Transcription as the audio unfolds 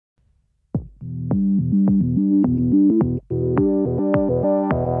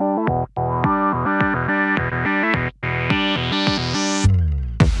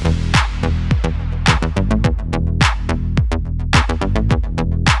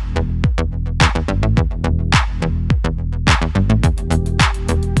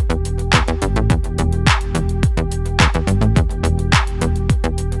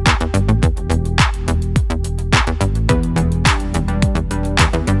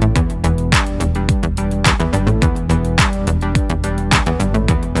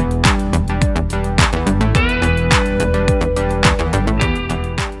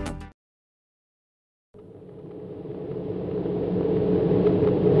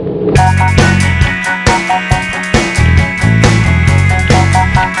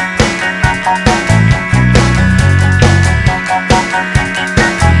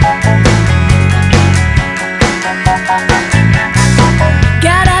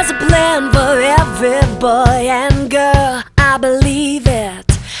boy and girl. I believe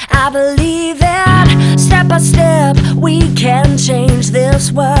it, I believe it. Step by step we can change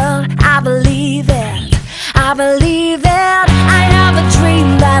this world. I believe it, I believe it. I have a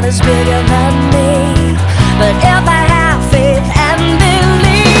dream that is bigger than me, but if I have faith and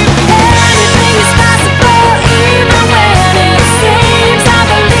believe, anything is possible, even when it seems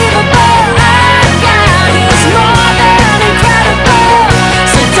unbelievable. Our God is more than incredible,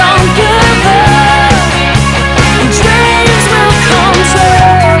 so don't give up. Dreams will come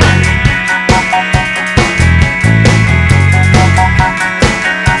true.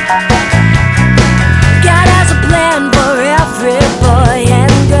 God has a plan for every boy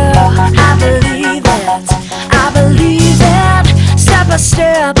and girl. I believe it, I believe it. Step by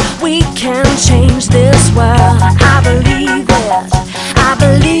step we can change this world. I believe it, I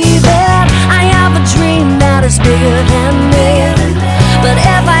believe it. I have a dream that is bigger than me, but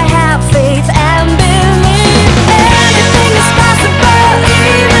if I have faith and believe, anything is possible,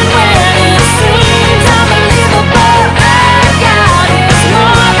 even when it seems unbelievable. Our God is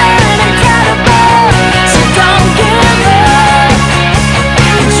more than incredible, so don't give up.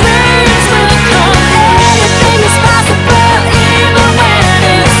 Dreams will come. Anything is possible, even when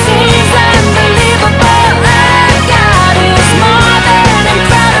it seems unbelievable. Our God is more than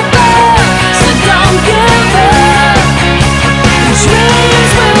incredible, so don't give up.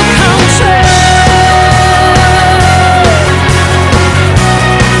 Dreams will come true.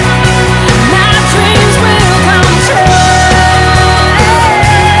 My dreams will come true.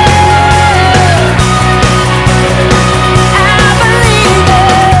 I believe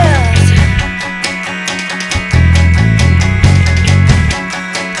it.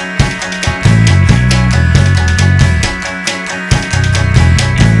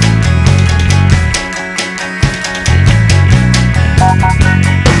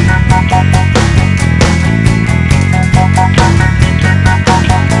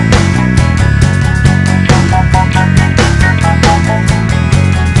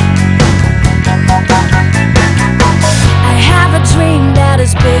 I have a dream that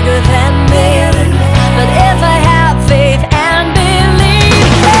is bigger than me, but if I have faith and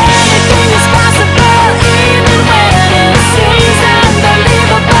believe, anything is possible, even when it seems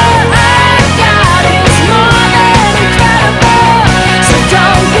unbelievable. Our God is more than incredible, so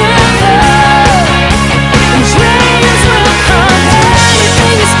don't give up. Dreams will come.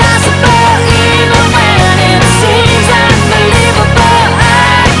 Anything is possible, even when it seems unbelievable.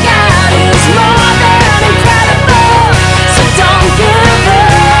 Our God is more than incredible, so don't give up.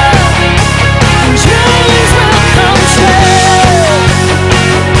 Dreams will come true.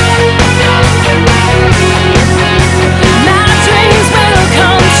 My dreams will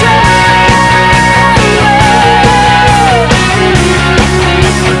come true. Dreams will come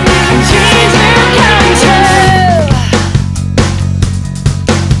true.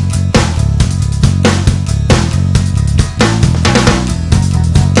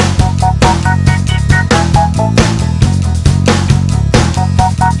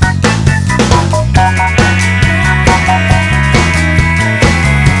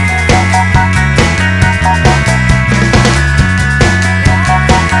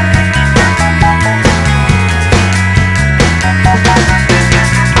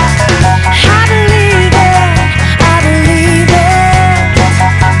 I believe it, I believe it.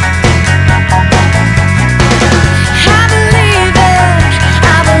 I believe it,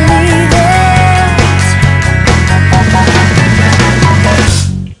 I believe it.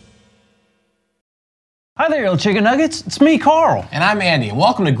 Hi there, little chicken nuggets. It's me, Carl. And I'm Andy, and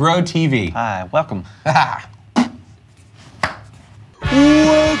welcome to Grow TV. Hi, welcome. Welcome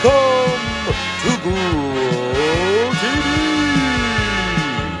to Grow TV,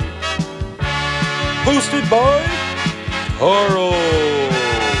 hosted by Carl,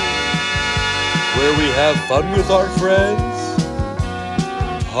 where we have fun with our friends,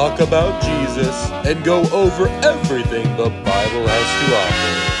 talk about Jesus, and go over everything the Bible has to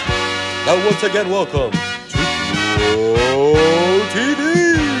offer. Now, once again, welcome to Grow TV.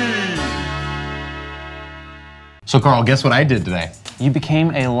 So, Carl, guess what I did today? You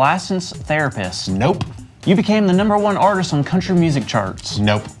became a licensed therapist. Nope. You became the #1 artist on country music charts.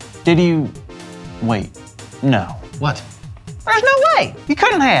 Nope. Did you... Wait. No. What? There's no way. You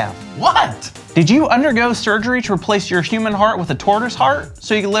couldn't have. What? Did you undergo surgery to replace your human heart with a tortoise heart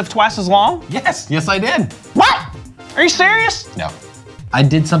so you could live twice as long? Yes, I did. What? Are you serious? No. I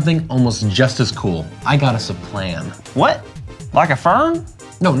did something almost just as cool. I got us a plan. What? Like a fern?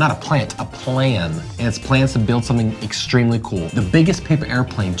 No, not a plant, a plan. And it's plans to build something extremely cool. The biggest paper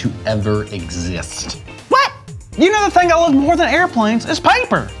airplane to ever exist. What? You know the thing I love more than airplanes is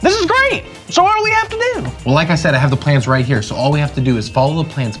paper. This is great. So what do we have to do? Well, like I said, I have the plans right here. So all we have to do is follow the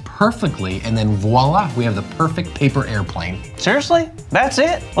plans perfectly, and then voila, we have the perfect paper airplane. Seriously? That's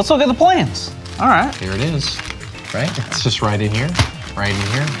it? Let's look at the plans. All right. Here it is, right? It's just right in here, right in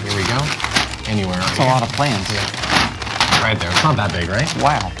here. Here we go. Anywhere. That's a lot of plans. Yeah. Right there. It's not that big, right?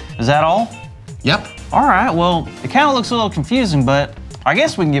 Wow. Is that all? Yep. All right. Well, it kind of looks a little confusing, but I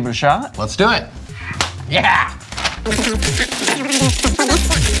guess we can give it a shot. Let's do it. Yeah.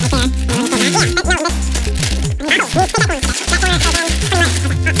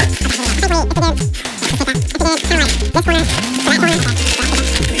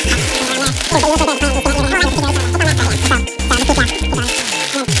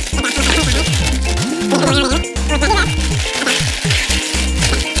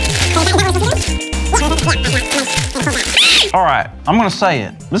 All right, I'm gonna say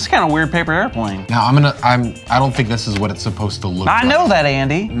it. This is kind of weird paper airplane. Now I don't think this is what it's supposed to look like. I know that,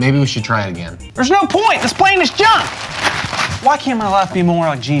 Andy. Maybe we should try it again. There's no point. This plane is junk. Why can't my life be more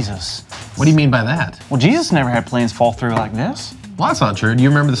like Jesus? What do you mean by that? Well, Jesus never had planes fall through like this. Well, that's not true. Do you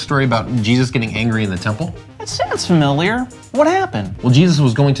remember the story about Jesus getting angry in the temple? It sounds familiar. What happened? Well, Jesus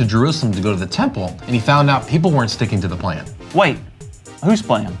was going to Jerusalem to go to the temple, and he found out people weren't sticking to the plan. Wait, whose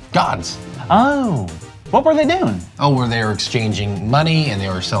plan? God's. Oh, what were they doing? Oh, where they were exchanging money and they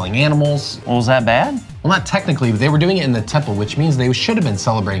were selling animals. Well, was that bad? Well, not technically, but they were doing it in the temple, which means they should have been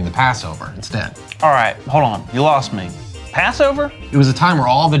celebrating the Passover instead. All right, hold on. You lost me. Passover? It was a time where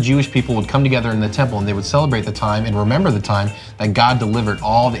all the Jewish people would come together in the temple and they would celebrate the time and remember the time that God delivered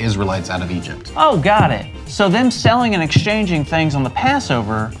all the Israelites out of Egypt. Oh, got it. So them selling and exchanging things on the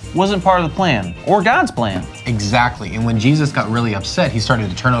Passover wasn't part of the plan, or God's plan. Exactly, and when Jesus got really upset, he started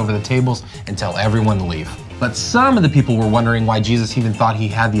to turn over the tables and tell everyone to leave. But some of the people were wondering why Jesus even thought he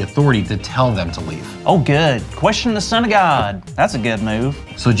had the authority to tell them to leave. Oh, good. Question the Son of God. That's a good move.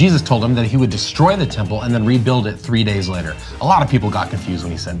 So Jesus told him that he would destroy the temple and then rebuild it 3 days later. A lot of people got confused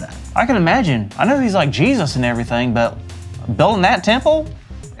when he said that. I can imagine. I know he's like Jesus and everything, but building that temple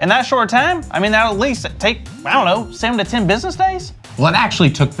in that short time? I mean, that'll at least take, I don't know, 7 to 10 business days? Well, it actually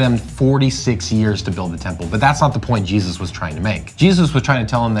took them 46 years to build the temple, but that's not the point Jesus was trying to make. Jesus was trying to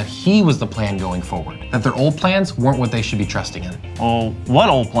tell them that he was the plan going forward, that their old plans weren't what they should be trusting in. Well, what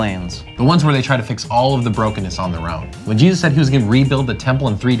old plans? The ones where they try to fix all of the brokenness on their own. When Jesus said he was going to rebuild the temple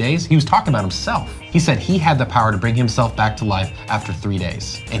in 3 days, he was talking about himself. He said he had the power to bring himself back to life after 3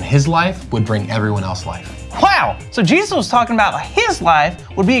 days, and his life would bring everyone else life. Wow, so Jesus was talking about his life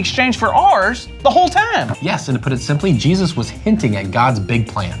would be exchanged for ours the whole time. Yes, and to put it simply, Jesus was hinting at God's big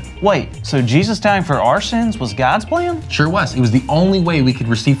plan. Wait, so Jesus dying for our sins was God's plan? Sure was. It was the only way we could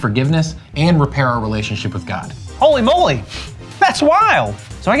receive forgiveness and repair our relationship with God. Holy moly, that's wild.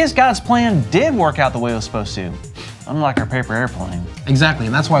 So I guess God's plan did work out the way it was supposed to, unlike our paper airplane. Exactly,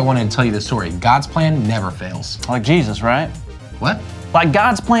 and that's why I wanted to tell you this story. God's plan never fails. Like Jesus, right? What? Like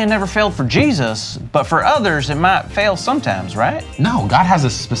God's plan never failed for Jesus, but for others it might fail sometimes, right? No, God has a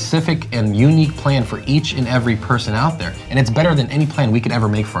specific and unique plan for each and every person out there, and it's better than any plan we could ever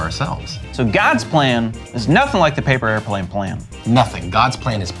make for ourselves. So God's plan is nothing like the paper airplane plan. Nothing. God's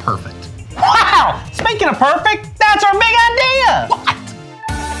plan is perfect. Wow! Speaking of perfect, that's our big idea! What?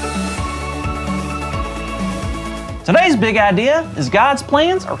 Today's big idea is God's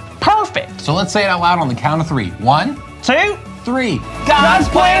plans are perfect. So let's say it out loud on the count of 3. 1, 2, 3. God's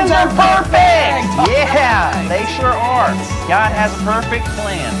plans are perfect! Yeah, they sure are. God has a perfect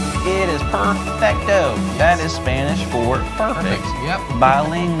plan. It is perfecto. That is Spanish for perfect. Yep.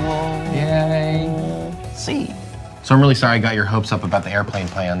 Bilingual. Yay. See. So I'm really sorry I got your hopes up about the airplane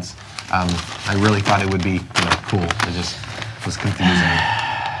plans. I really thought it would be, cool. It just was confusing.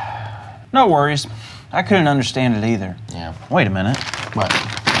 No worries. I couldn't understand it either. Yeah. Wait a minute. What?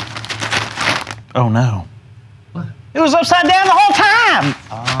 Oh no. What? It was upside down the whole time!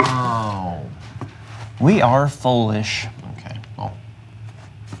 Oh. We are foolish. Okay. Well.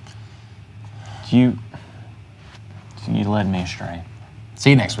 You led me astray.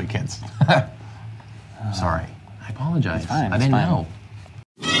 See you next week, kids. Sorry. I apologize. Fine, I didn't know.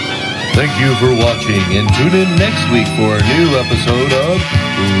 Thank you for watching, and tune in next week for a new episode of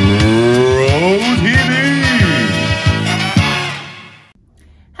Row TV.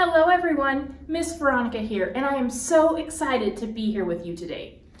 Hello everyone, Miss Veronica here, and I am so excited to be here with you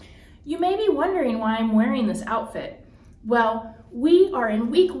today. You may be wondering why I'm wearing this outfit. Well, we are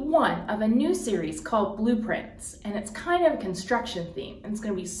in week 1 of a new series called Blueprints, and it's kind of a construction theme, and it's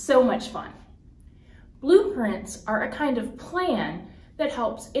going to be so much fun. Blueprints are a kind of plan that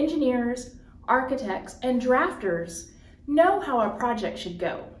helps engineers, architects, and drafters know how a project should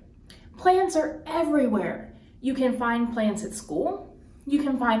go. Plans are everywhere. You can find plans at school. You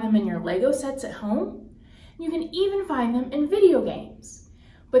can find them in your Lego sets at home. You can even find them in video games.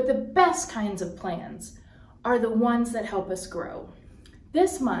 But the best kinds of plans are the ones that help us grow.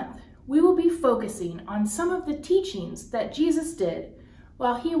 This month, we will be focusing on some of the teachings that Jesus did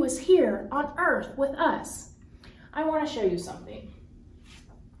while he was here on earth with us. I want to show you something.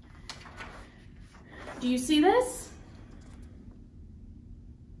 Do you see this?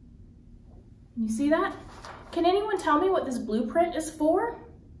 You see that? Can anyone tell me what this blueprint is for?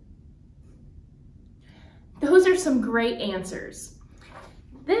 Those are some great answers.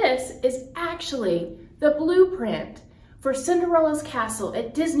 This is actually the blueprint for Cinderella's castle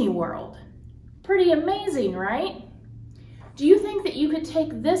at Disney World. Pretty amazing, right? Do you think that you could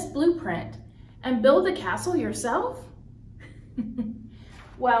take this blueprint and build the castle yourself?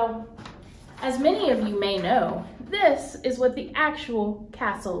 Well, as many of you may know, this is what the actual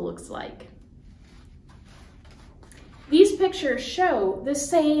castle looks like. These pictures show the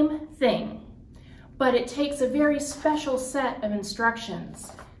same thing, but it takes a very special set of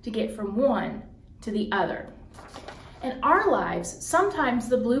instructions to get from one to the other. In our lives, sometimes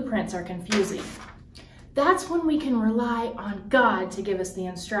the blueprints are confusing. That's when we can rely on God to give us the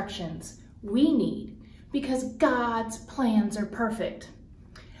instructions we need, because God's plans are perfect.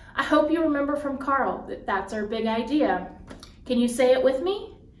 I hope you remember from Carl that that's our big idea. Can you say it with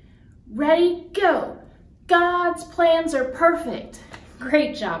me? Ready, go. God's plans are perfect.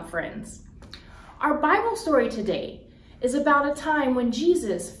 Great job, friends. Our Bible story today is about a time when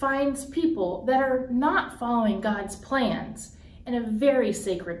Jesus finds people that are not following God's plans in a very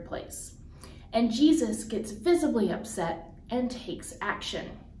sacred place. And Jesus gets visibly upset and takes action.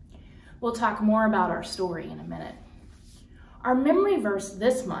 We'll talk more about our story in a minute. Our memory verse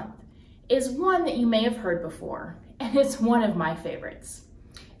this month is one that you may have heard before, and it's one of my favorites.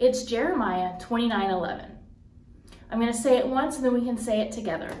 It's Jeremiah 29:11. I'm going to say it once and then we can say it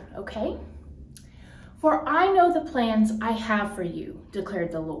together, okay? For I know the plans I have for you,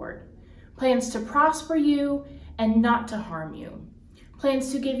 declared the Lord. Plans to prosper you and not to harm you.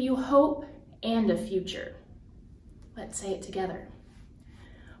 Plans to give you hope and a future. Let's say it together.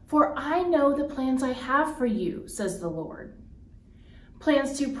 For I know the plans I have for you, says the Lord.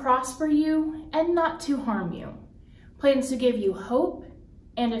 Plans to prosper you and not to harm you. Plans to give you hope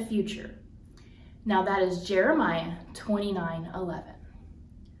and a future. Now that is Jeremiah 29:11.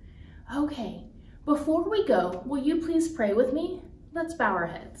 Okay. Before we go, will you please pray with me? Let's bow our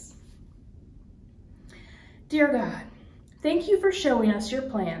heads. Dear God, thank you for showing us your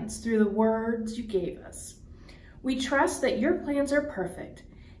plans through the words you gave us. We trust that your plans are perfect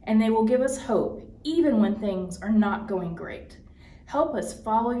and they will give us hope even when things are not going great. Help us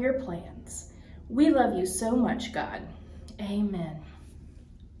follow your plans. We love you so much, God. Amen.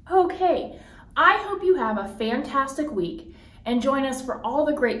 Okay, I hope you have a fantastic week and join us for all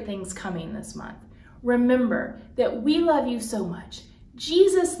the great things coming this month. Remember that we love you so much,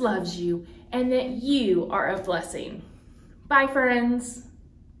 Jesus loves you, and that you are a blessing. Bye, friends.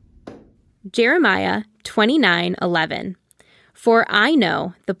 Jeremiah 29:11. For I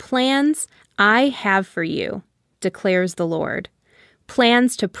know the plans I have for you, declares the Lord.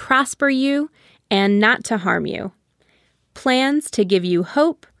 Plans to prosper you and not to harm you. Plans to give you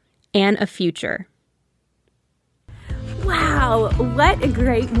hope and a future. Wow, what a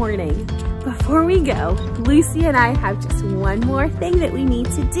great morning. Before we go, Lucy and I have just one more thing that we need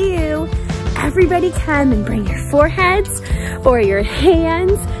to do. Everybody come and bring your foreheads or your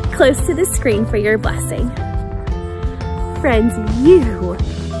hands close to the screen for your blessing. Friends, you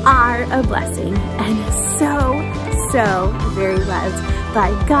are a blessing and so very loved by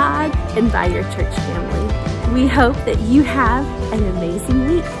God and by your church family. We hope that you have an amazing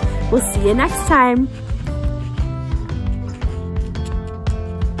week. We'll see you next time.